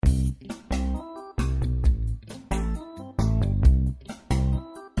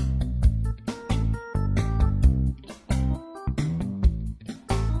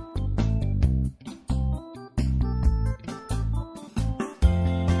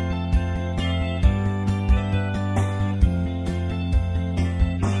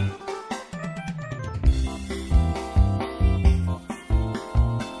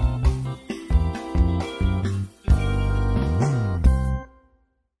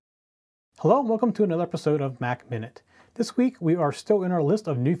Hello and welcome to another episode of Mac Minute. This week we are still in our list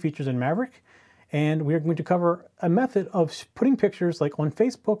of new features in Maverick, and we are going to cover a method of putting pictures like on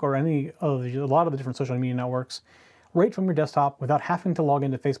Facebook or a lot of the different social media networks right from your desktop without having to log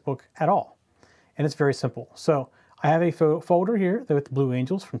into Facebook at all. And it's very simple. So I have a folder here with the Blue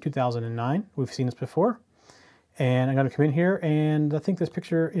Angels from 2009. We've seen this before. And I'm going to come in here, and I think this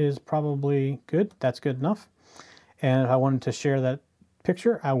picture is probably good. That's good enough. And if I wanted to share that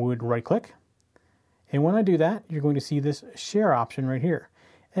picture, I would right click. And when I do that, you're going to see this share option right here.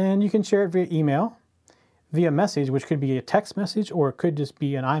 And you can share it via email, via message, which could be a text message, or it could just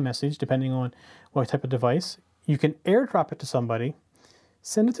be an iMessage, depending on what type of device. You can airdrop it to somebody,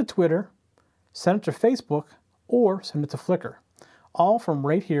 send it to Twitter, send it to Facebook, or send it to Flickr. All from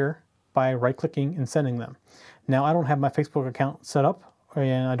right here by right-clicking and sending them. Now, I don't have my Facebook account set up,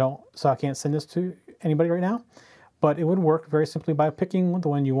 so I can't send this to anybody right now. But it would work very simply by picking the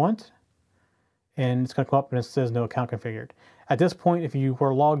one you want, and it's going to come up and it says no account configured. At this point, if you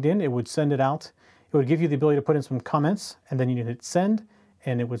were logged in, it would send it out. It would give you the ability to put in some comments, and then you hit send,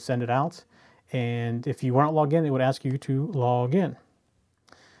 and it would send it out. And if you weren't logged in, it would ask you to log in.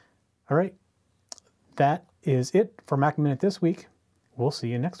 All right, that is it for Mac Minute this week. We'll see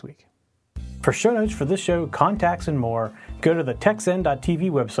you next week. For show notes for this show, contacts, and more, go to the techzen.tv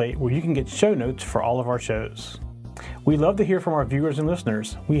website where you can get show notes for all of our shows. We love to hear from our viewers and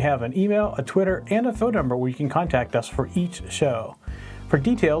listeners. We have an email, a Twitter, and a phone number where you can contact us for each show. For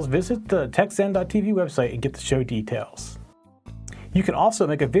details, visit the techzen.tv website and get the show details. You can also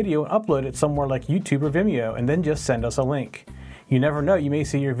make a video and upload it somewhere like YouTube or Vimeo and then just send us a link. You never know, you may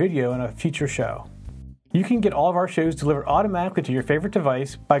see your video in a future show. You can get all of our shows delivered automatically to your favorite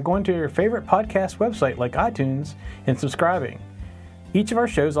device by going to your favorite podcast website like iTunes and subscribing. Each of our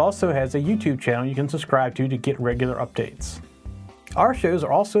shows also has a YouTube channel you can subscribe to get regular updates. Our shows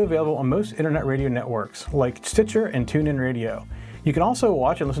are also available on most internet radio networks like Stitcher and TuneIn Radio. You can also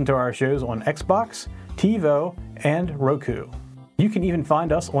watch and listen to our shows on Xbox, TiVo, and Roku. You can even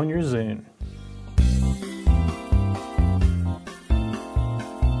find us on your Zune.